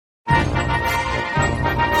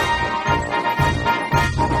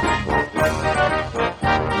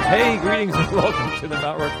Hey, greetings and welcome to the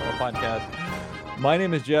Mount Rushmore podcast. My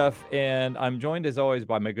name is Jeff, and I'm joined as always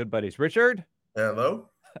by my good buddies Richard Hello.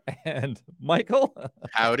 and Michael.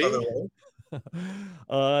 Howdy.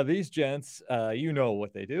 These gents, you know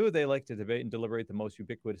what they do. They like to debate and deliberate the most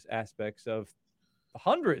ubiquitous aspects of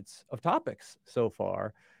hundreds of topics so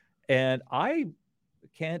far. And I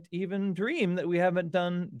can't even dream that we haven't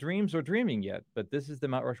done dreams or dreaming yet. But this is the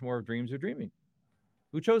Mount Rushmore of dreams or dreaming.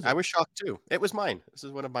 Who chose it? I was shocked too. It was mine. This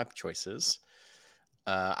is one of my choices.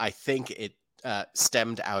 I think it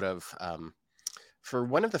stemmed out of, for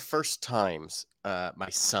one of the first times, my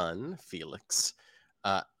son, Felix,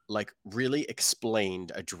 really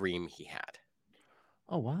explained a dream he had.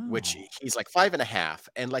 Oh, wow. Which he's like 5.5.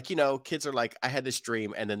 And kids are like, I had this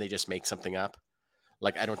dream, and then they just make something up.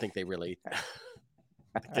 I don't think they really...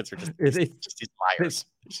 The kids are just these liars.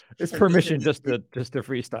 It's permission just to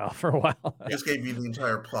freestyle for a while. I just gave you the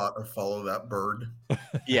entire plot of Follow That Bird.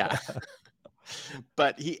 Yeah.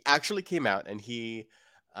 But he actually came out and he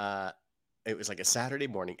it was like a Saturday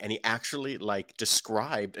morning, and he actually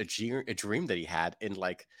described a dream that he had in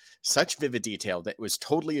such vivid detail that it was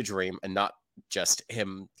totally a dream and not just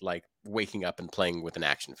him waking up and playing with an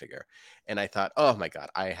action figure. And I thought, oh my God,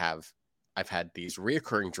 I've had these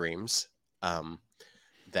reoccurring dreams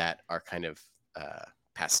that are kind of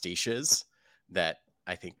pastiches that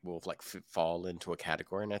I think will fall into a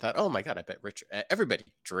category. And I thought, oh my God, I bet everybody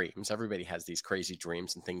dreams. Everybody has these crazy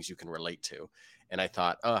dreams and things you can relate to. And I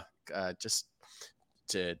thought, just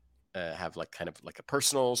to have kind of a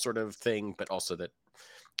personal sort of thing, but also that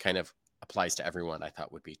kind of applies to everyone, I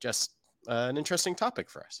thought would be just an interesting topic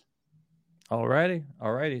for us.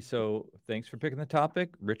 Alrighty. So thanks for picking the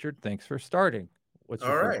topic. Richard, thanks for starting. What's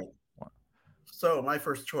your first one? So my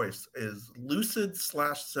first choice is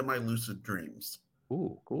lucid/semi-lucid dreams.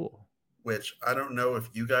 Ooh, cool. Which I don't know if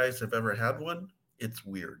you guys have ever had one. It's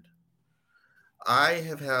weird. I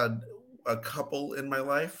have had a couple in my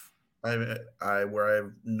life where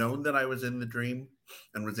I've known that I was in the dream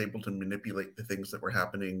and was able to manipulate the things that were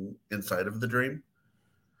happening inside of the dream.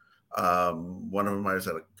 One of them, I was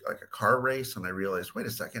at a car race, and I realized, wait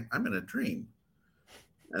a second, I'm in a dream.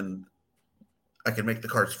 And I can make the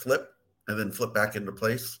cars flip and then flip back into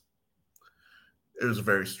place. It was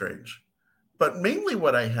very strange. But mainly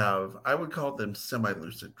what I have, I would call them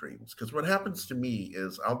semi-lucid dreams. Because what happens to me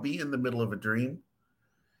is I'll be in the middle of a dream,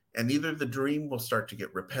 and either the dream will start to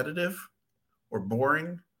get repetitive or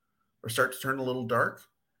boring or start to turn a little dark.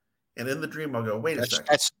 And in the dream, I'll go, wait a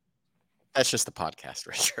second. That's just the podcast,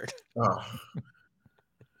 Richard. Oh.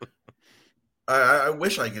 I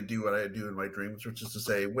wish I could do what I do in my dreams, which is to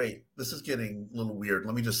say, wait, this is getting a little weird.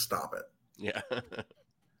 Let me just stop it. Yeah.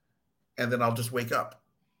 And then I'll just wake up.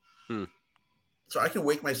 So I can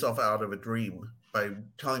wake myself out of a dream by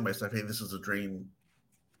telling myself, hey, this is a dream.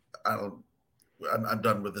 I'm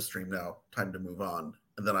done with this dream now. Time to move on.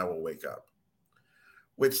 And then I will wake up.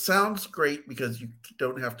 Which sounds great because you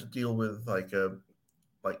don't have to deal with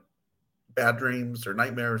bad dreams or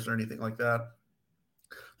nightmares or anything like that.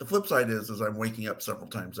 The flip side is I'm waking up several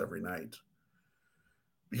times every night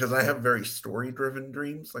because I have very story-driven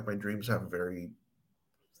dreams. My dreams have very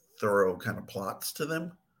thorough kind of plots to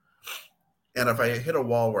them. And if I hit a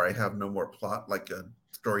wall where I have no more plot, like a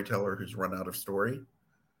storyteller who's run out of story,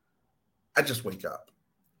 I just wake up.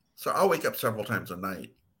 So I'll wake up several times a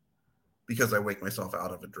night because I wake myself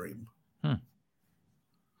out of a dream.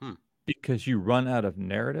 Because you run out of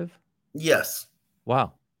narrative? Yes.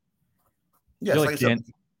 Wow. Yes,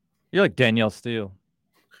 you're like Danielle Steele.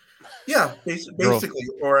 Yeah, basically.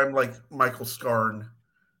 Or I'm like Michael Scarn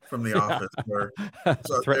from The Office. Where,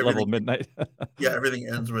 Threat level midnight. Yeah, everything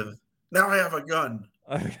ends with, now I have a gun.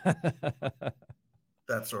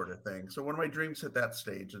 That sort of thing. So when my dreams hit that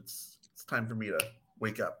stage, it's time for me to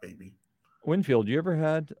wake up, baby. Winfield, you ever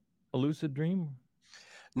had a lucid dream?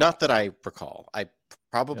 Not that I recall. I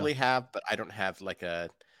probably have, but I don't have a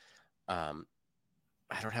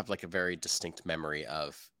very distinct memory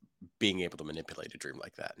of being able to manipulate a dream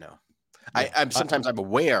like that. No. Yeah. I'm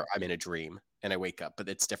aware I'm in a dream and I wake up, but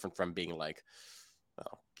it's different from being like,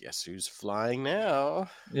 oh, guess who's flying now?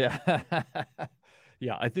 Yeah.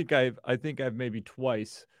 Yeah. I think I've maybe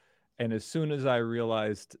twice. And as soon as I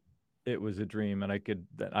realized it was a dream and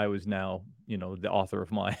that I was now, the author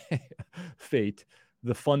of my fate,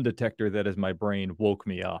 the fun detector that is my brain woke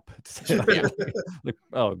me up.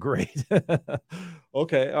 Oh, great.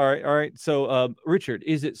 Okay. All right. So, Richard,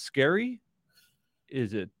 is it scary?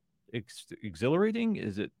 Is it exhilarating?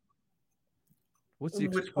 Is it?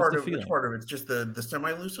 Which part of it's just the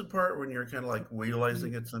semi-lucid part when you're kind of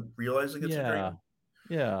realizing it's a dream?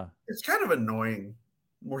 Yeah. It's kind of annoying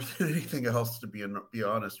more than anything else, to be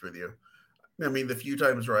honest with you. I mean, the few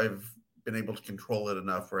times where I've been able to control it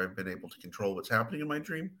enough, where I've been able to control what's happening in my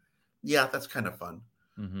dream, yeah, that's kind of fun.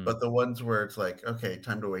 Mm-hmm. But the ones where it's like, okay,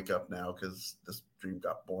 time to wake up now because this dream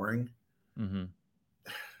got boring. Mm-hmm.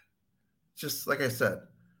 Just like I said,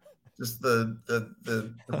 just the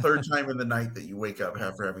third time in the night that you wake up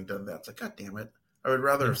after having done that, it's like, God damn it! I would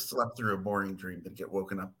rather have slept through a boring dream than get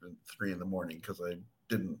woken up at 3 a.m. because I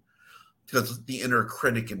didn't, because the inner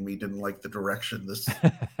critic in me didn't like the direction this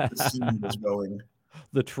scene was going.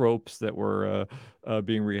 The tropes that were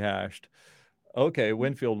being rehashed. Okay,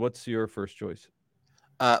 Winfield, what's your first choice?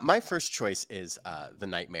 My first choice is The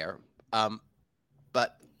Nightmare.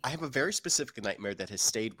 But I have a very specific nightmare that has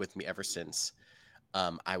stayed with me ever since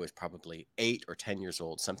I was probably 8 or 10 years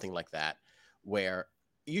old, something like that, where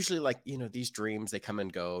usually, like, these dreams, they come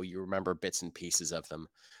and go. You remember bits and pieces of them.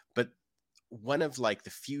 But one of like the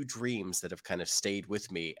few dreams that have kind of stayed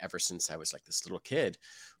with me ever since I was like this little kid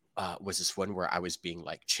was this one where I was being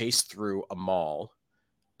like chased through a mall,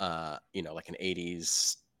 like an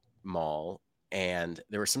 80s mall, and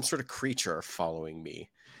there was some sort of creature following me,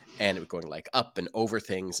 and it was going like up and over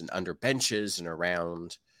things and under benches and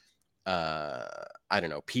around I don't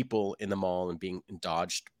know, people in the mall and being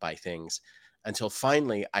dodged by things, until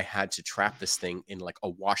finally I had to trap this thing in like a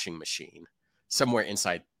washing machine somewhere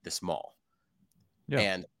inside this mall. Yeah.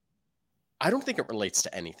 And I don't think it relates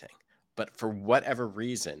to anything, but for whatever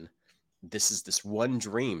reason, this one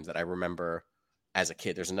dream that I remember as a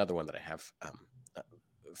kid. There's another one that I have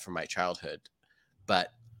from my childhood,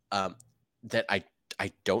 but that I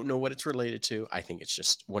don't know what it's related to. I think it's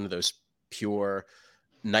just one of those pure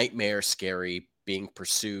nightmare, scary, being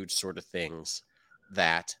pursued sort of things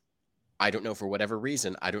that I don't know, for whatever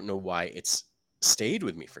reason. I don't know why it's stayed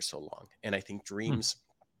with me for so long. And I think dreams,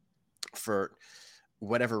 for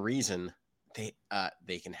whatever reason,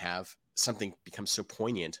 they can have something become so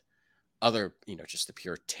poignant, other, just the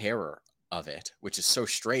pure terror of it, which is so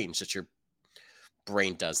strange that your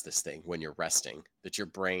brain does this thing when you're resting, that your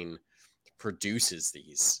brain produces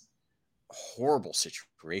these horrible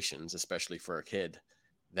situations, especially for a kid,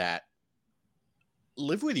 that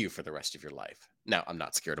live with you for the rest of your life. Now, I'm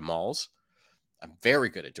not scared of malls. I'm very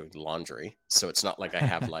good at doing laundry, so it's not like I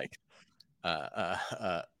have like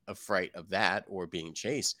a fright of that or being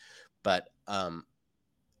chased. But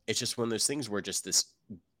it's just one of those things where just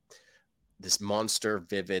this monster,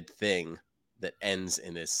 vivid thing that ends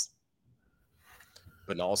in this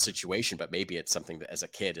banal situation, but maybe it's something that as a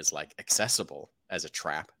kid is like accessible as a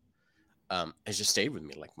trap, has just stayed with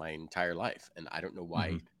me like my entire life. And I don't know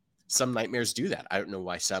why some nightmares do that. I don't know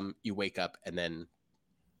why some you wake up and then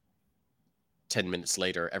 10 minutes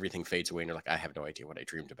later, everything fades away and you're like, I have no idea what I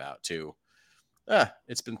dreamed about, to,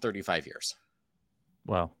 it's been 35 years.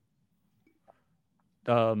 Wow.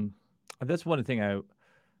 That's one thing I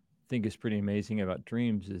think is pretty amazing about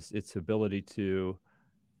dreams, is its ability to,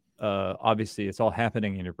 obviously it's all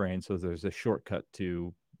happening in your brain, so there's a shortcut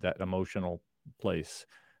to that emotional place.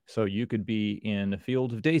 So you could be in a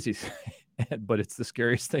field of daisies, but it's the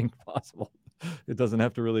scariest thing possible. It doesn't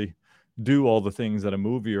have to really do all the things that a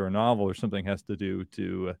movie or a novel or something has to do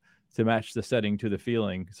to match the setting to the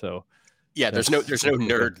feeling. So yeah, there's no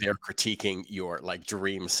nerd there critiquing your like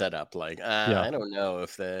dream setup. Like, I don't know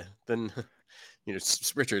if then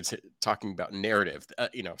Richard's talking about narrative.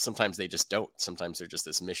 Sometimes they just don't. Sometimes they're just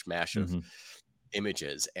this mishmash of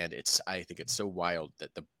images, and I think it's so wild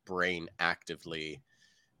that the brain actively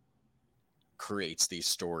creates these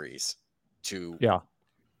stories to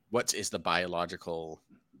what is the biological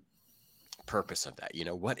purpose of that.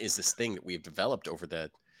 What is this thing that we've developed over the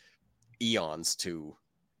eons to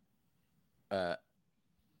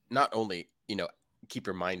not only keep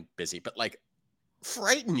your mind busy, but like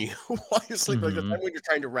frighten you while you're sleeping. Like the time when you're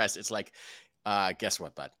trying to rest, it's like, guess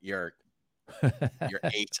what, bud, you're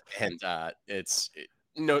 8 and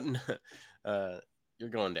you're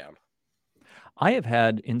going down. I have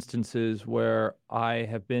had instances where I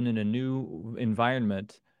have been in a new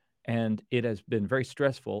environment and it has been very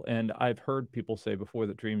stressful. And I've heard people say before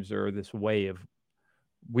that dreams are this way of,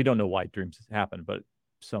 we don't know why dreams happen, but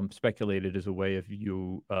some speculated as a way of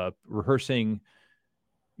you rehearsing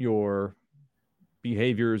your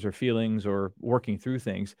behaviors or feelings or working through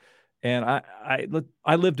things. And I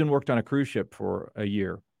lived and worked on a cruise ship for a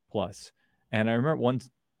year plus. And I remember one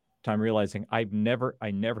time realizing I never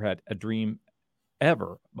had a dream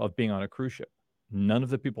ever of being on a cruise ship. None of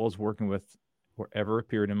the people I was working with were ever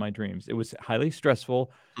appeared in my dreams. It was highly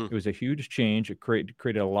stressful. It was a huge change. It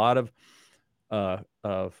created a lot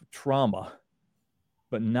of trauma,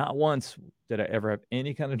 but not once did I ever have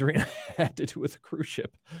any kind of dream that had to do with a cruise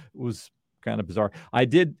ship. It was kind of bizarre.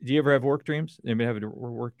 Do you ever have work dreams? Anybody have a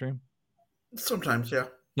work dream? Sometimes, yeah.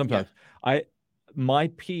 Sometimes. My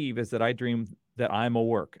peeve is that I dream that I'm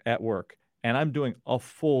at work, and I'm doing a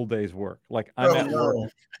full day's work. Like I'm at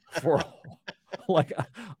work for like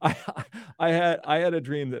I had a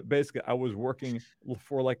dream that basically I was working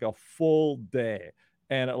for like a full day,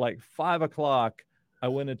 and at like 5 o'clock I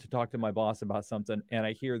went in to talk to my boss about something, and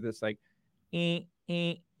I hear this like in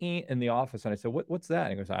the office, and I said, what's that?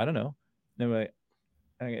 And he goes, I don't know. And I'm like,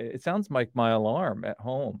 it sounds like my alarm at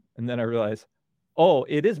home. And then I realized, oh,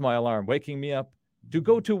 it is my alarm waking me up to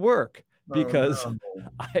go to work, because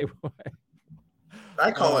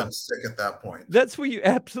I call it sick at that point. That's what you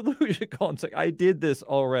absolutely should call it sick. I did this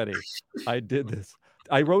already. I did this.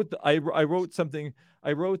 I wrote something.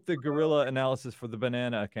 I wrote the gorilla analysis for the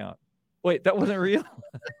banana account. Wait, that wasn't real?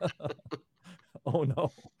 Oh,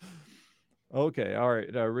 no. Okay. All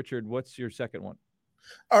right. Richard, what's your second one?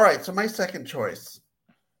 All right. So my second choice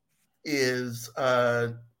is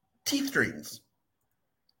teeth dreams.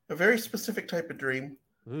 A very specific type of dream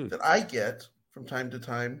that I get from time to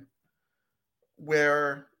time,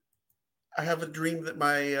 where I have a dream that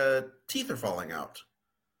my teeth are falling out.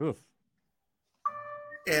 Oof.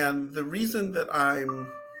 And the reason that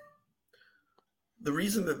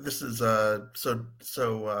this is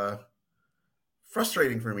so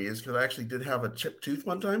frustrating for me is because I actually did have a chipped tooth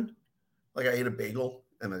one time. Like I ate a bagel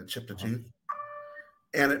and I chipped a tooth,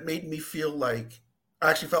 and it made me feel like I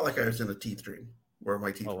actually felt like I was in a teeth dream where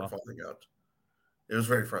my teeth were falling out. It was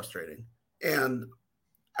very frustrating, and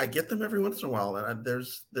I get them every once in a while. And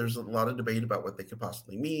there's a lot of debate about what they could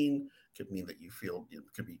possibly mean. It could mean that you feel, it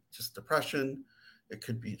could be just depression. It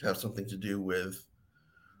could be have something to do with,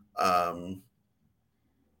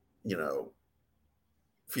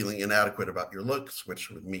 feeling inadequate about your looks, which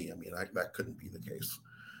with me, I mean, that couldn't be the case.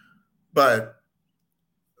 But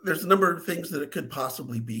there's a number of things that it could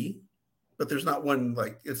possibly be, but there's not one,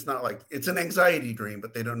 like, it's not like it's an anxiety dream,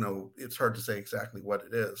 but they don't know. It's hard to say exactly what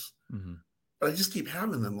it is. Mm-hmm. But I just keep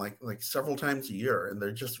having them like several times a year. And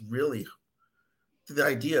they're just really, the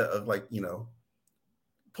idea of like,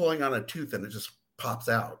 pulling on a tooth and it just pops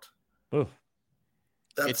out. Oof.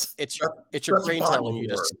 It's your brain telling you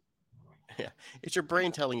to, it's your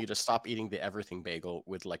brain telling you to stop eating the everything bagel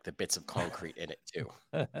with like the bits of concrete in it too.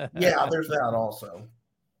 Yeah, there's that also.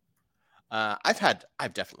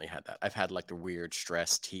 I've definitely had that. I've had like the weird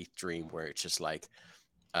stress teeth dream where it's just like,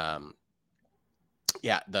 the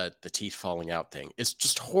teeth falling out thing is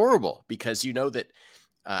just horrible, because you know that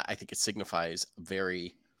I think it signifies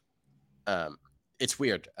very, it's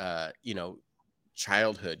weird.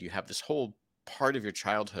 Childhood, you have this whole part of your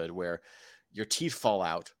childhood where your teeth fall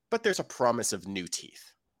out, but there's a promise of new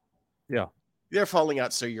teeth. Yeah. They're falling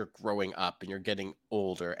out, so you're growing up and you're getting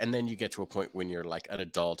older, and then you get to a point when you're like an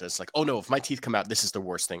adult, and it's like, oh no, if my teeth come out, this is the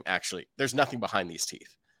worst thing. Actually, there's nothing behind these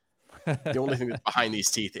teeth. The only thing that's behind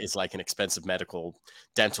these teeth is like an expensive medical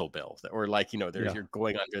dental bill, or like, you're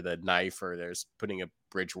going under the knife, or there's putting a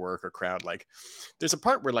bridge work or crown. Like there's a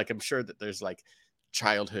part where like, I'm sure that there's like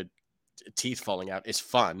childhood teeth falling out is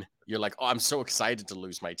fun. You're like, oh, I'm so excited to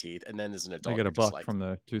lose my teeth. And then as an adult, I get a buck from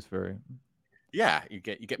the tooth fairy. Yeah. You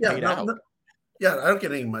get paid out. Yeah. I don't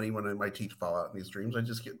get any money when my teeth fall out in these dreams. I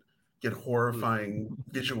just get horrifying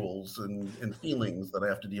visuals and feelings that I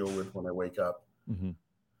have to deal with when I wake up. Mm-hmm.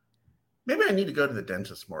 Maybe I need to go to the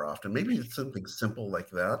dentist more often. Maybe it's something simple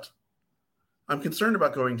like that. I'm concerned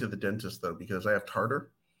about going to the dentist, though, because I have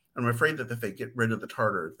tartar. I'm afraid that if they get rid of the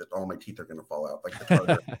tartar, that all my teeth are going to fall out. Like the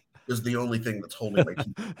tartar is the only thing that's holding my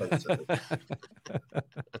teeth in place.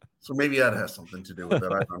 So maybe that has something to do with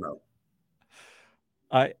it. I don't know.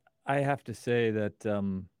 I have to say that,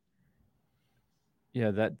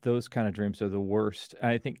 that those kind of dreams are the worst.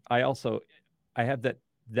 And I think I have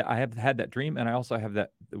I have had that dream, and I also have the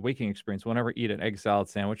waking experience whenever I eat an egg salad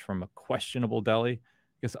sandwich from a questionable deli,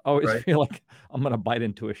 because I always feel like I'm going to bite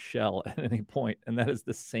into a shell at any point, and that is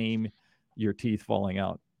the same your teeth falling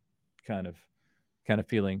out kind of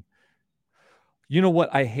feeling. You know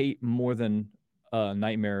what I hate more than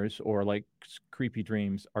nightmares or like creepy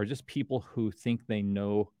dreams are just people who think they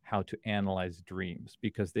know how to analyze dreams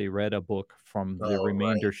because they read a book from the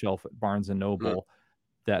remainder shelf at Barnes and Noble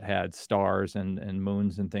that had stars and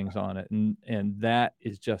moons and things on it. And that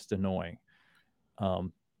is just annoying.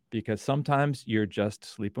 Because sometimes you're just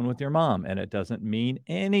sleeping with your mom and it doesn't mean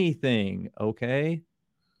anything. Okay.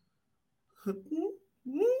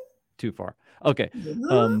 Too far. Okay.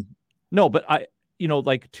 No, but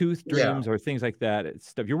like tooth dreams or things like that. It's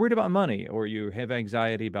stuff you're worried about money, or you have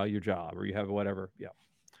anxiety about your job, or you have whatever. Yeah.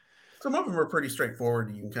 Some of them are pretty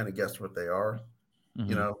straightforward. You can kind of guess what they are,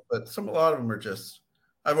 but a lot of them are just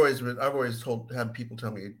I've always had people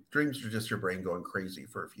tell me dreams are just your brain going crazy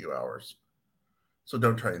for a few hours. So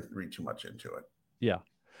don't try and read too much into it. Yeah.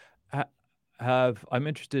 I'm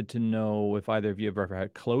interested to know if either of you have ever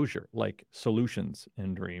had closure, like solutions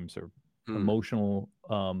in dreams or emotional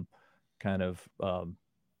kind of a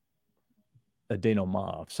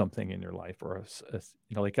denouement of something in your life, or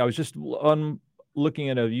like I was just looking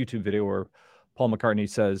at a YouTube video where Paul McCartney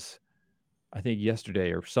says, I think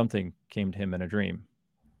yesterday or something came to him in a dream,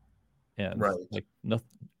 and like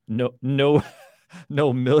no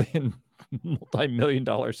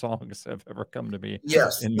multi-million-dollar songs have ever come to me.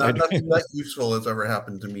 Yes, nothing that useful has ever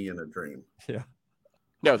happened to me in a dream. Yeah.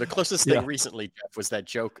 No, the closest thing recently, Jeff, was that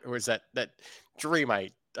joke, or was that dream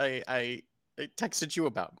I texted you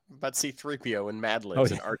about C-3PO and Mad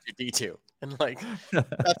Libs and R2-D2, and like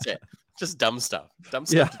that's it, just dumb stuff.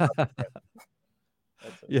 Yeah,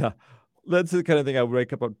 yeah, that's the kind of thing I would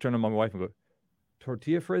wake up, turn on my wife and go,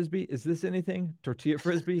 tortilla frisbee, is this anything? Tortilla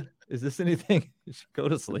frisbee, is this anything? You should go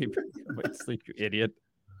to sleep. Wait, sleep, you idiot.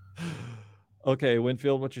 Okay,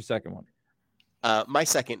 Winfield, what's your second one? My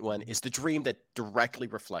second one is the dream that directly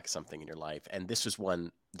reflects something in your life. And this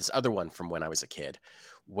other one from when I was a kid,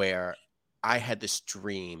 where I had this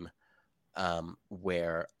dream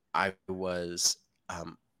where I was,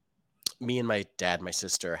 me and my dad, my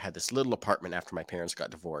sister had this little apartment after my parents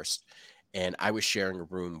got divorced. And I was sharing a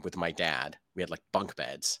room with my dad. We had like bunk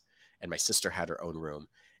beds, and my sister had her own room.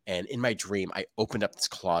 And in my dream, I opened up this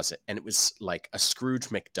closet, and it was like a Scrooge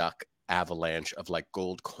McDuck avalanche of like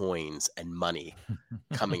gold coins and money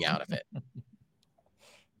coming out of it.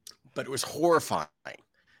 But it was horrifying,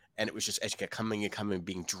 and it was just as you kept coming and coming,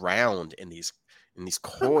 being drowned in these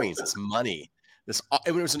coins, this money.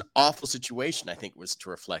 It was an awful situation. I think it was to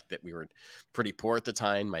reflect that we were pretty poor at the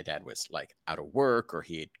time. My dad was like out of work, or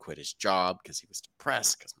he had quit his job because he was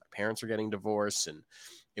depressed because my parents were getting divorced, and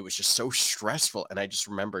it was just so stressful. And I just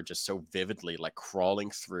remember just so vividly like crawling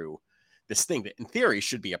through this thing that in theory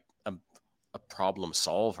should be a problem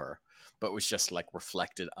solver, but was just like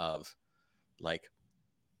reflected of like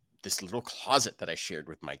this little closet that I shared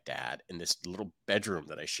with my dad, in this little bedroom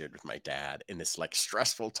that I shared with my dad, in this like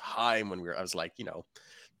stressful time when I was like,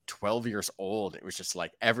 12 years old. It was just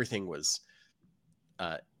like everything was,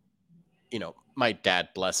 my dad,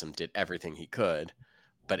 bless him, did everything he could,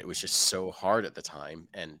 but it was just so hard at the time.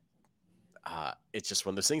 And it's just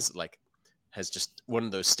one of those things that like has just one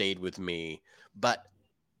of those stayed with me. But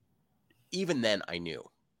even then I knew,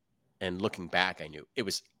 and looking back, I knew it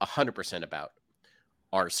was 100% about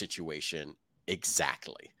our situation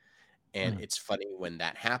exactly. And it's funny when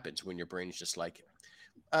that happens, when your brain is just like,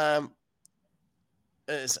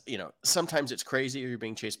 sometimes it's crazy or you're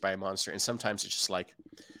being chased by a monster, and sometimes it's just like,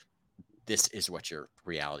 this is what your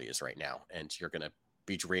reality is right now, and you're going to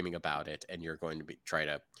be dreaming about it, and you're going to try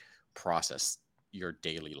to process your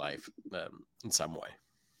daily life in some way.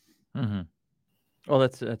 Mm-hmm. Well,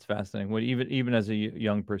 that's fascinating. When even as a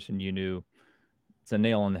young person, you knew it's a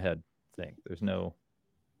nail on the head thing. There's no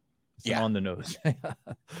on the nose.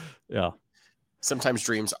 Yeah. Sometimes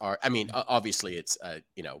dreams are, I mean, obviously it's,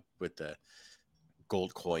 with the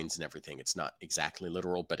gold coins and everything, it's not exactly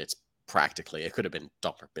literal, but it's practically, it could have been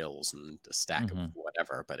dollar bills and a stack of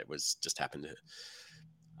whatever, but it was just happened to,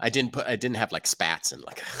 I didn't have like spats and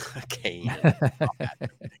like a cane.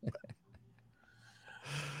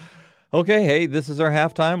 Okay, hey, this is our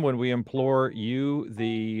halftime when we implore you,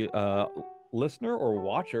 the listener or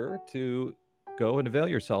watcher, to go and avail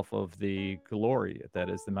yourself of the glory that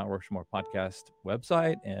is the Mount Rushmore podcast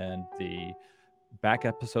website and the back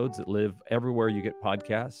episodes that live everywhere you get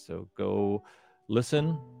podcasts. So go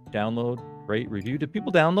listen, download, rate, review. Do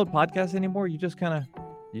people download podcasts anymore? You just kind of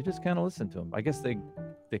listen to them. I guess they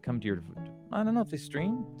come to your, I don't know if they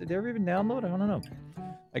stream. Did they ever even download? I don't know.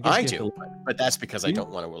 I do, but that's because I don't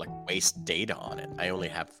want to like waste data on it. I only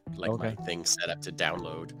have like my thing set up to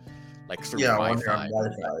download like through Wi-Fi.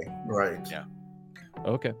 Right. Yeah.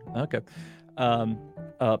 Okay.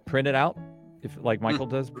 Print it out, if like Michael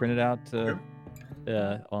does. Print it out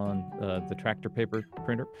on the tractor paper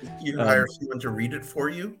printer. You can hire someone to read it for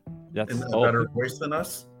you. That's in a better voice than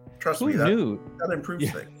us. Trust me, that improves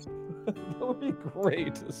things. That would be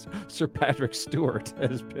great. Sir Patrick Stewart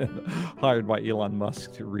has been hired by Elon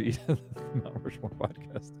Musk to read the Mount Rushmore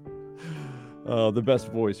podcast. The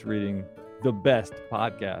best voice reading the best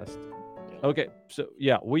podcast. Okay, so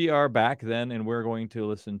yeah, we are back then, and we're going to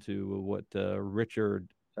listen to what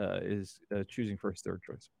Richard is choosing for his third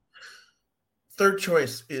choice. Third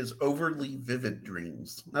choice is overly vivid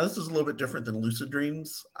dreams. Now, this is a little bit different than lucid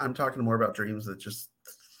dreams. I'm talking more about dreams that just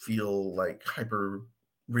feel like hyper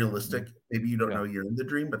realistic. Maybe you don't Yeah. know you're in the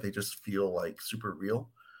dream, but they just feel like super real.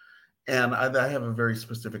 And I have a very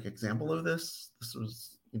specific example of this. This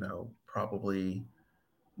was, probably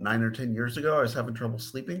 9 or 10 years ago. I was having trouble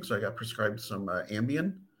sleeping, so I got prescribed some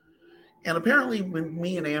Ambien. And apparently, with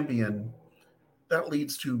me and Ambien, that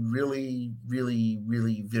leads to really, really,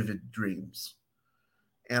 really vivid dreams.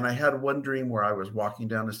 And I had one dream where I was walking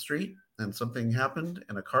down the street and something happened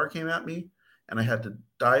and a car came at me and I had to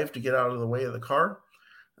dive to get out of the way of the car.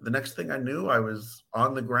 The next thing I knew, I was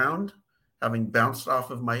on the ground, having bounced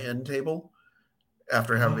off of my end table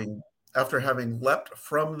after having leapt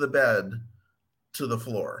from the bed to the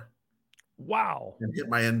floor Wow. and hit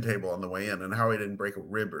my end table on the way in. And how I didn't break a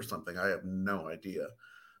rib or something, I have no idea.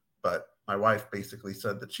 But my wife basically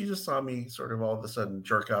said that she just saw me sort of all of a sudden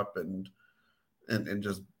jerk up and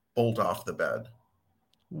just bolt off the bed.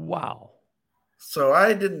 Wow. So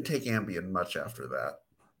I didn't take Ambien much after that.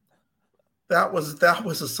 That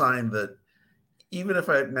was a sign that even if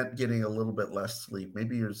I meant getting a little bit less sleep,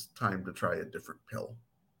 maybe it was time to try a different pill.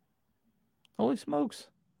 Holy smokes.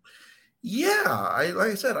 Yeah,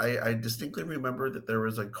 like I said, I distinctly remember that there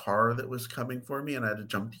was a car that was coming for me and I had to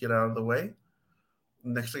jump to get out of the way.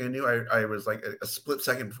 Next thing I knew, I was like a split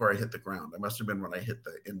second before I hit the ground. It must have been when I hit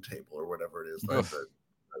the end table or whatever it is, the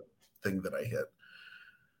thing that I hit.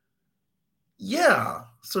 Yeah.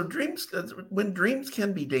 So when dreams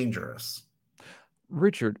can be dangerous.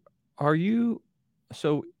 Richard, and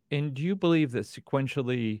do you believe that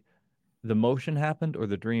sequentially the motion happened or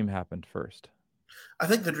the dream happened first? I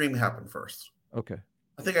think the dream happened first. Okay.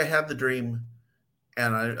 I think I had the dream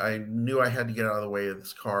and I knew I had to get out of the way of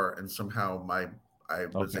this car, and somehow I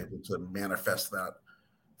was able to manifest that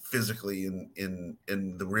physically in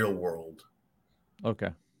the real world.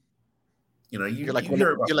 Okay. You're like one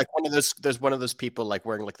of those. There's one of those people like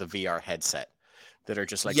wearing like the VR headset that are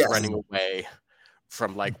just like running away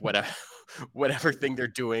from like whatever thing they're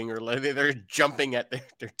doing, or like they're jumping at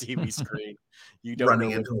their TV screen. You don't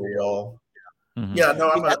running know into a wall. Mm-hmm. Yeah, no,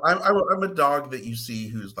 I'm a dog that you see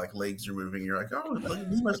whose like legs are moving. You're like, oh,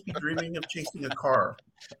 he must be dreaming of chasing a car.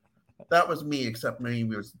 That was me, except maybe he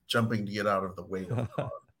was jumping to get out of the way of the car.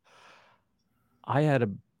 I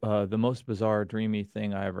had the most bizarre dreamy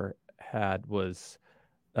thing I ever had was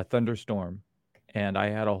a thunderstorm, and I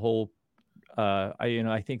had a whole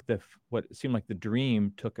I think what seemed like the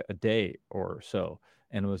dream took a day or so,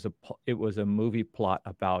 and it was a movie plot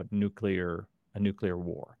about a nuclear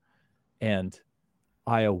war, and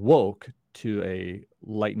I awoke to a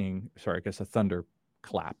thunder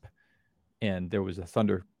clap, and there was a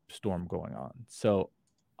thunderstorm going on. So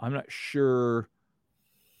I'm not sure.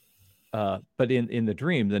 But in the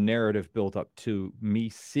dream, the narrative built up to me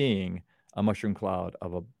seeing a mushroom cloud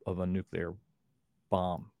of a nuclear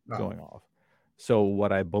bomb going off. So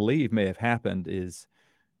what I believe may have happened is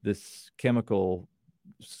this chemical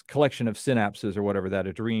collection of synapses or whatever that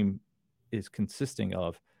a dream is consisting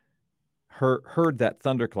of heard that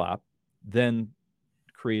thunderclap, then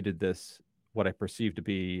created this what I perceive to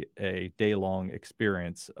be a day-long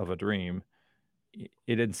experience of a dream.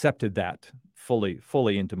 It incepted that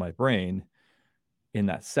fully into my brain in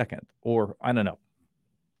that second. Or I don't know.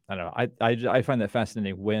 I find that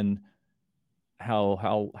fascinating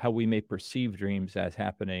how we may perceive dreams as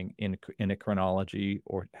happening in a chronology,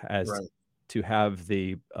 or as to have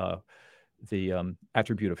the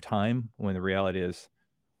attribute of time, when the reality is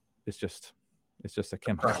it's just a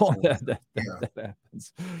chemical that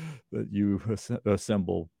happens, that you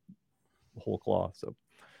assemble whole cloth. So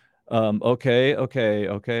okay.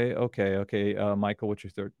 Michael, what's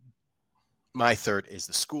your third? My third is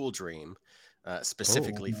the school dream.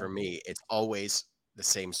 Specifically for me, it's always the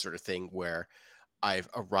same sort of thing where I've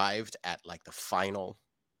arrived at like the final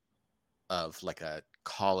of like a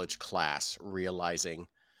college class, realizing,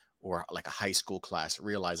 or like a high school class,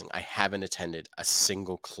 realizing I haven't attended a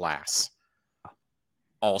single class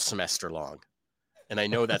all semester long. And I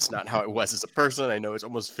know that's not how it was as a person. I know it's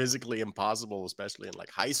almost physically impossible, especially in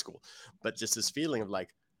like high school. But just this feeling of like,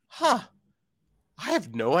 I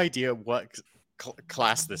have no idea what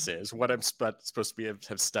class this is, what I'm supposed to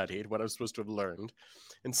have studied, what I'm supposed to have learned.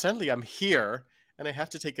 And suddenly I'm here and I have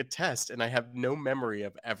to take a test, and I have no memory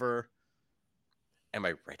of ever, am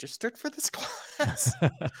I registered for this class?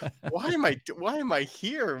 Why am I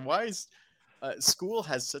here? Why is school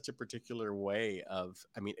has such a particular way of,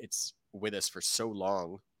 I mean, it's with us for so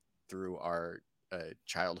long through our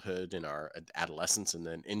childhood and our adolescence, and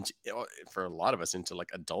then for a lot of us into like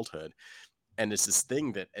adulthood. And it's this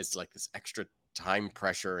thing that is like this extra time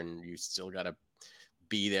pressure, and you still got to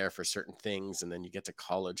be there for certain things. And then you get to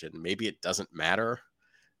college and maybe it doesn't matter.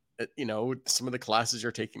 Some of the classes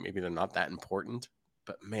you're taking, maybe they're not that important.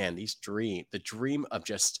 But man, the dream of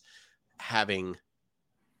just having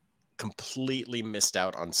completely missed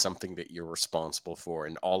out on something that you're responsible for,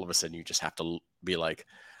 and all of a sudden you just have to be like,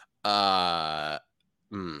 what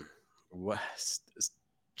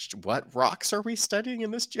rocks are we studying in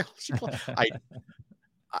this geology class?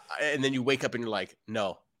 And then you wake up and you're like,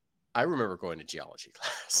 no, I remember going to geology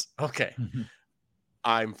class. Okay,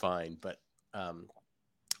 I'm fine. But I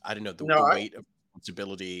don't know. The weight of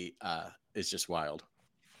responsibility is just wild.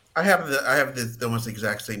 I have the almost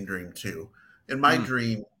exact same dream too. In my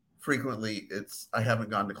dream, frequently I haven't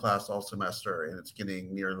gone to class all semester, and it's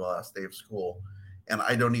getting near the last day of school, and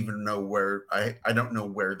I don't even know where I don't know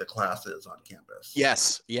where the class is on campus.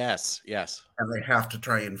 Yes. And I have to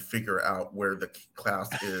try and figure out where the class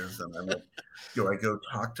is, and I'm like, do I go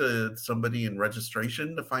talk to somebody in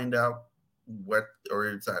registration to find out what,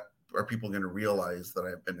 or are people going to realize that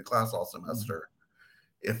I've been to class all semester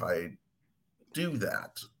if I do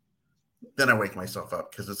that? Then I wake myself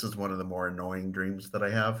up, because this is one of the more annoying dreams that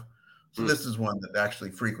I have. So this is one that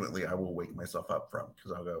actually frequently I will wake myself up from,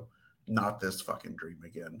 because I'll go, not this fucking dream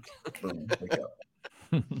again. Boom, wake up.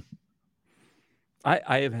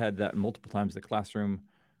 I have had that multiple times, the classroom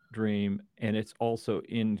dream, and it's also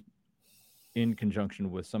in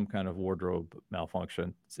conjunction with some kind of wardrobe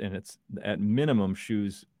malfunction. And it's at minimum,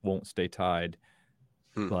 shoes won't stay tied,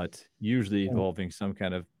 but usually involving some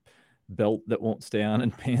kind of belt that won't stay on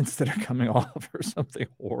and pants that are coming off or something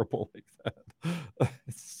horrible like that.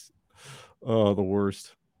 It's the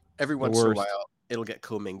worst. Every once in a while, it'll get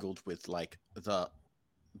commingled with like the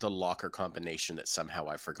locker combination that somehow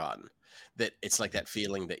I've forgotten. That it's like that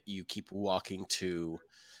feeling that you keep walking to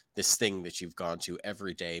this thing that you've gone to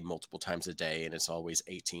every day, multiple times a day, and it's always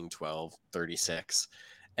 18, 12, 36.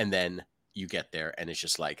 And then you get there and it's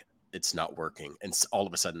just like, it's not working. And all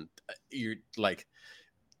of a sudden you're like,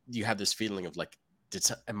 you have this feeling of like,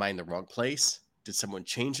 am I in the wrong place? Did someone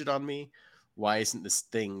change it on me? Why isn't this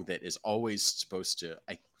thing that is always supposed to,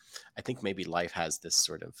 I think maybe life has this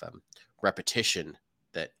sort of repetition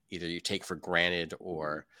that either you take for granted,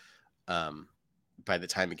 or by the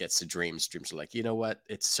time it gets to dreams are like, you know what?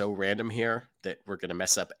 It's so random here that we're going to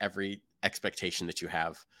mess up every expectation that you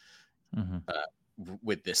have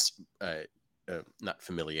with this, not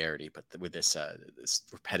familiarity, but with this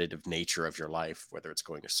repetitive nature of your life, whether it's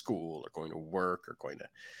going to school or going to work or going to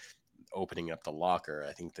opening up the locker.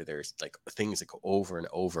 I think that there's like things that go over and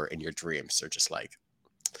over in your dreams. They're just like,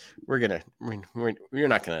 you're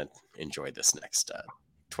not going to enjoy this next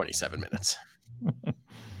 27 minutes.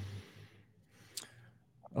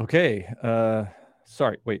 Okay.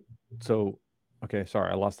 Sorry. Wait. So, okay.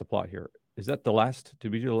 Sorry. I lost the plot here. Is that the last?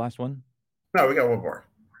 Did we do the last one? No, we got one more.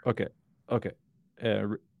 Okay.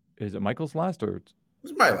 Is it Michael's last, or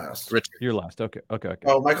it's my last? Richard, your last. Okay.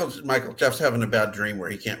 Oh, Michael. Jeff's having a bad dream where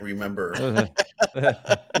he can't remember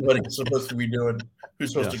what he's supposed to be doing.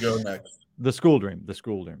 Who's supposed to go next? The school dream. This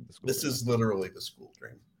is literally the school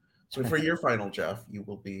dream. So for your final, Jeff, you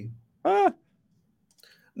will be.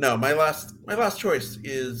 No, my last choice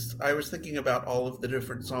is, I was thinking about all of the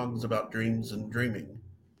different songs about dreams and dreaming.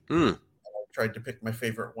 I tried to pick my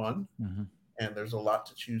favorite one, and there's a lot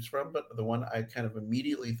to choose from, but the one I kind of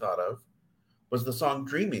immediately thought of was the song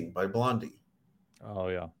 "Dreaming" by Blondie. Oh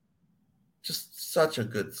yeah, just such a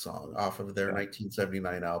good song off of their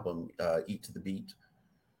 1979 album "Eat to the Beat."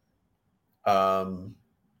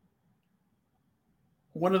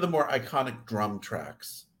 One of the more iconic drum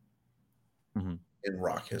tracks in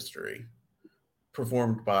rock history,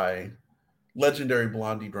 performed by legendary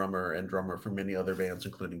Blondie drummer and drummer for many other bands,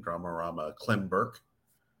 including Dramarama, Clem Burke.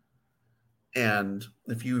 And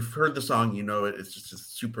if you've heard the song, you know it's just a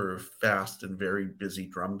super fast and very busy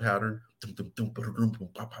drum pattern.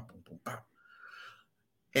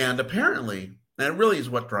 And apparently, that really is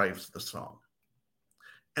what drives the song.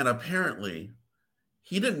 And apparently,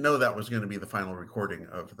 he didn't know that was going to be the final recording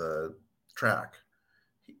of the track.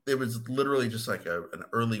 It was literally just like an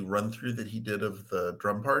early run through that he did of the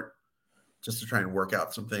drum part, just to try and work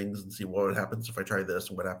out some things and see what happens if I try this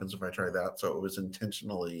and what happens if I try that. So it was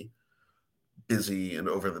intentionally busy and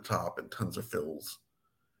over the top and tons of fills.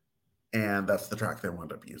 And that's the track they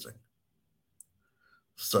wound up using.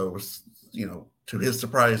 So, to his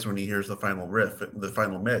surprise, when he hears the final riff, the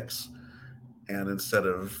final mix, and instead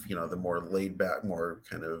of, the more laid back, more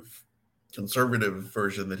kind of conservative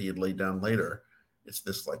version that he had laid down later, it's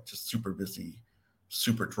this like just super busy,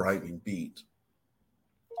 super driving beat.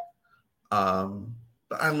 But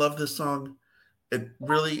I love this song. It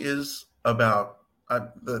really is about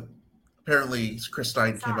apparently Chris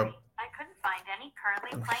Stein came up. I couldn't find any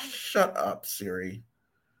currently playing. Shut up, Siri.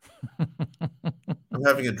 I'm I'm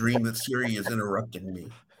having a dream that Siri is interrupting me.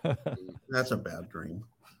 That's a bad dream.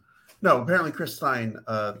 No, apparently Chris Stein,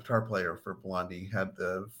 guitar player for Blondie, had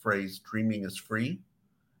the phrase "dreaming is free,"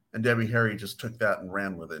 and Debbie Harry just took that and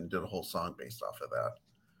ran with it and did a whole song based off of that.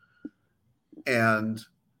 And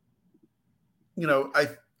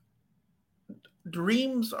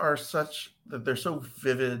dreams are such that they're so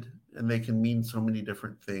vivid and they can mean so many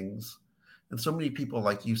different things. And so many people,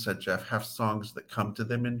 like you said, Jeff, have songs that come to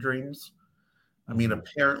them in dreams. I mean,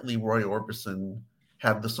 apparently Roy Orbison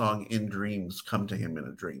had the song "In Dreams" come to him in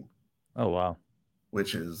a dream. Oh, wow.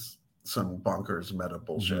 Which is some bonkers meta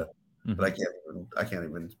bullshit that I can't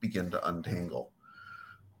even begin to untangle.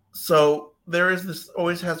 So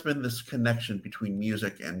always has been this connection between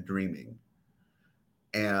music and dreaming.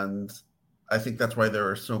 And I think that's why there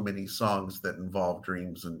are so many songs that involve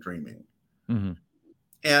dreams and dreaming. Mm-hmm.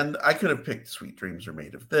 And I could have picked "Sweet Dreams Are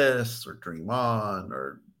Made of This" or "Dream On"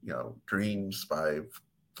 or, "Dreams" by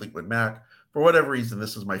Fleetwood Mac. For whatever reason,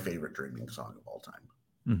 this is my favorite dreaming song of all time.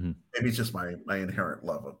 Mm-hmm. Maybe it's just my inherent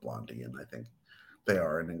love of Blondie. And I think they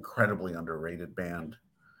are an incredibly underrated band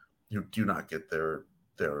who do not get their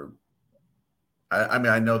I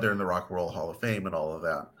mean, I know they're in the Rock and Roll Hall of Fame and all of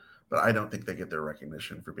that, but I don't think they get their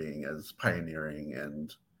recognition for being as pioneering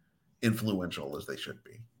and influential as they should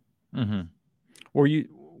be. Mm-hmm. Were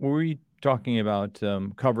you talking about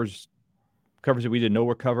covers that we didn't know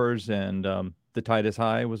were covers, and "The Tide Is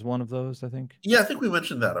High" was one of those, I think? Yeah, I think we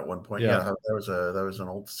mentioned that at one point. Yeah. That was an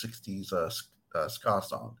old 60s ska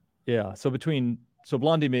song. Yeah. So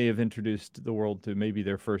Blondie may have introduced the world to maybe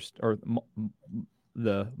their first, or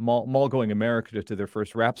the mall going America to their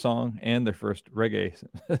first rap song and their first reggae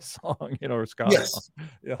song, or ska song.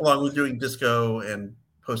 Yeah. Along with doing disco and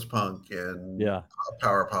post-punk and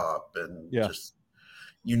power pop and just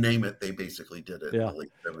you name it, they basically did it in the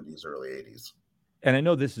late 70s, early 80s. And I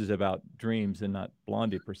know this is about dreams and not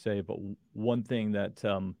Blondie per se, but one thing that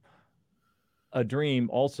a dream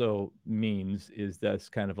also means is that's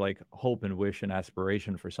kind of like hope and wish and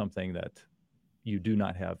aspiration for something that you do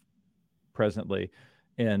not have presently.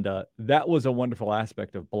 And that was a wonderful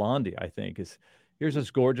aspect of Blondie, I think, is here's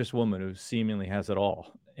this gorgeous woman who seemingly has it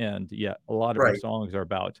all. And yet a lot of her songs are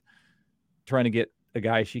about trying to get a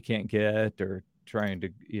guy she can't get, or trying to,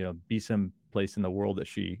 be some place in the world that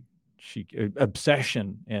she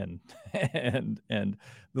obsession and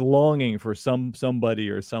the longing for somebody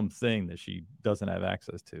or something that she doesn't have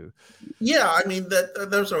access to. Yeah, I mean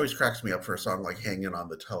those always cracks me up for a song like "Hanging on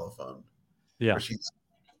the Telephone." Yeah, where she's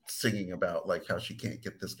singing about like how she can't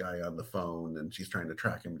get this guy on the phone and she's trying to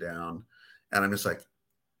track him down. And I'm just like,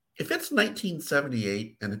 if it's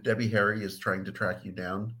 1978 and Debbie Harry is trying to track you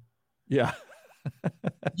down, yeah,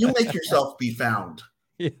 you make yourself be found.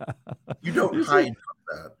 Yeah, you don't hide from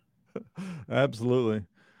that. Absolutely.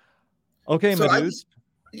 Okay, so my dudes.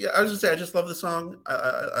 I was gonna say I just love the song.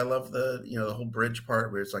 I love the the whole bridge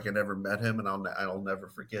part where it's like I never met him and I'll never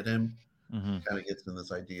forget him. Mm-hmm. Kind of gets in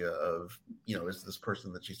this idea of is this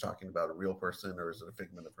person that she's talking about a real person or is it a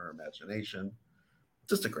figment of her imagination?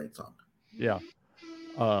 Just a great song. Yeah.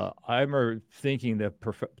 I remember thinking the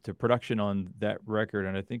production on that record,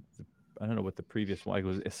 and I think I don't know what the previous one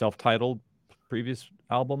was, a self-titled previous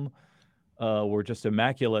album, were just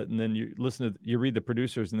immaculate. And then you read the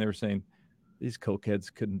producers, and they were saying these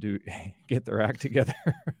cokeheads couldn't get their act together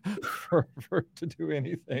to do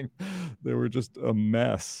anything. They were just a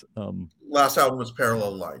mess. Last album was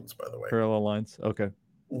Parallel Lines, by the way. Parallel Lines. Okay.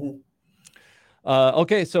 Mm-hmm.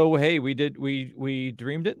 Okay, so hey, we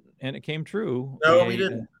dreamed it and it came true. No, we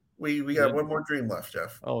didn't. We got one more dream left,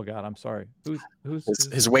 Jeff. Oh God, I'm sorry. Who's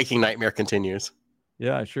his waking nightmare continues?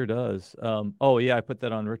 Yeah, it sure does. Oh yeah, I put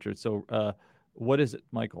that on Richard. So what is it,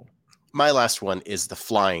 Michael? My last one is the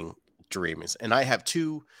flying dreams, and I have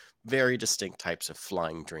two very distinct types of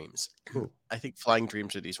flying dreams. Cool. I think flying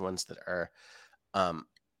dreams are these ones that are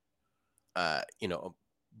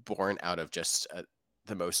born out of just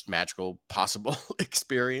the most magical possible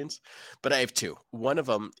experience. But I have two. One of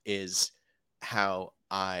them is how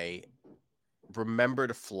I remember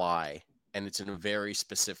to fly, and it's in a very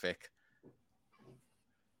specific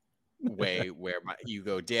way where you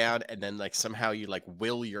go down and then like somehow you like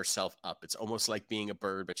will yourself up. It's almost like being a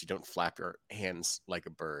bird, but you don't flap your hands like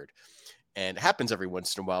a bird. And it happens every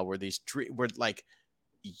once in a while where where like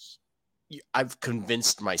I've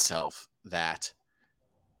convinced myself that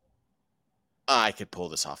I could pull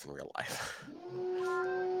this off in real life.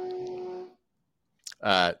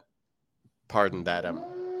 Pardon that.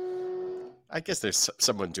 I guess there's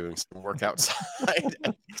someone doing some work outside.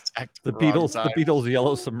 The Beatles'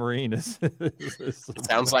 Yellow Submarine is it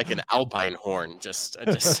sounds like an Alpine horn. Just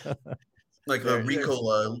Like a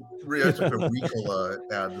Ricola, it's like a Ricola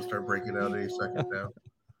ad to start breaking out any second now.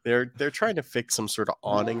 They're trying to fix some sort of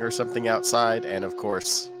awning or something outside, and of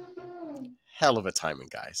course, hell of a timing,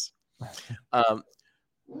 guys.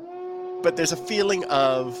 But there's a feeling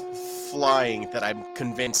of flying that I'm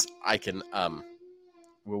convinced I can,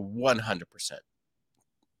 will 100%,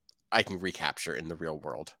 I can recapture in the real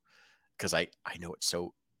world, because I know it's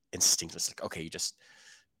so instinctive. It's like, okay, you just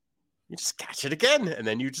catch it again, and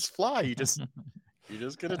then you just fly. You're just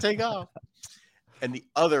gonna take off. And the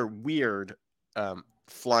other weird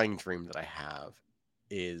flying dream that I have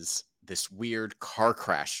is this weird car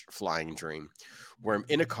crash flying dream where I'm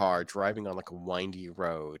in a car driving on like a windy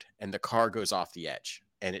road and the car goes off the edge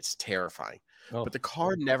and it's terrifying. Oh. But the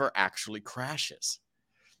car never actually crashes.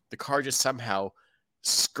 The car just somehow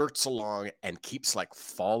skirts along and keeps like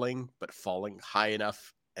falling, but falling high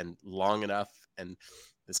enough and long enough, and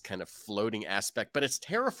this kind of floating aspect. But it's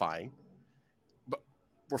terrifying. But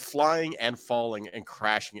we're flying and falling and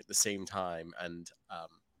crashing at the same time. And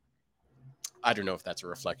I don't know if that's a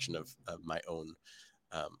reflection of my own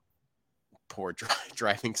poor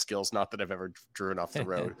driving skills. Not that I've ever driven off the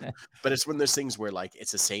road, but it's one of those things where like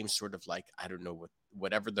it's the same sort of like, I don't know,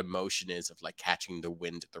 whatever the motion is of like catching the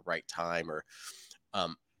wind at the right time, or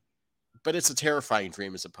but it's a terrifying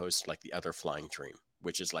dream as opposed to like the other flying dream,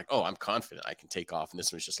 which is like, oh, I'm confident I can take off. And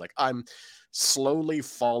this one's just like, I'm slowly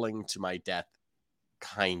falling to my death,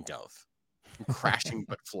 kind of. I'm crashing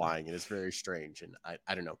but flying. It is very strange. And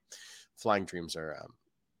I don't know. Flying dreams are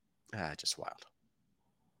just wild.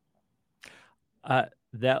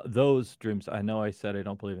 Those dreams, I know I said I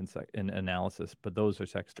don't believe in analysis, but those are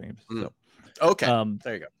sex dreams. So okay,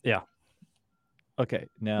 there you go. Yeah. Okay.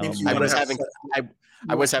 Now I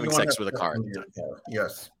was having sex with a car.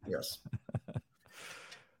 Yes.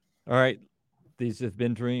 All right. These have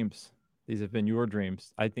been dreams. These have been your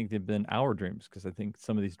dreams. I think they've been our dreams, because I think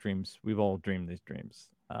some of these dreams, we've all dreamed these dreams.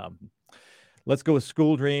 Let's go with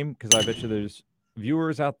school dream, because I bet you there's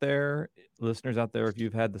viewers out there, listeners out there. If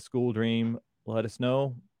you've had the school dream, let us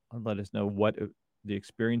know. Let us know what the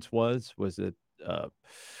experience was. Was it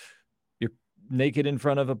you're naked in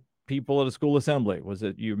front of people at a school assembly? Was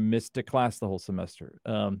it you missed a class the whole semester?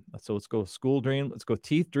 So let's go school dream. Let's go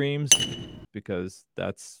teeth dreams, because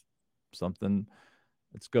that's something.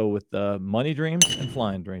 Let's go with money dreams and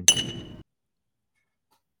flying dreams.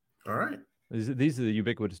 All right. These are the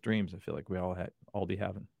ubiquitous dreams I feel like we all be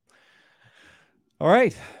having. All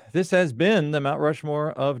right. This has been the Mount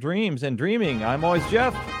Rushmore of dreams and dreaming. I'm always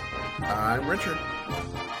Jeff. I'm Richard.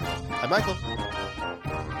 I'm Michael.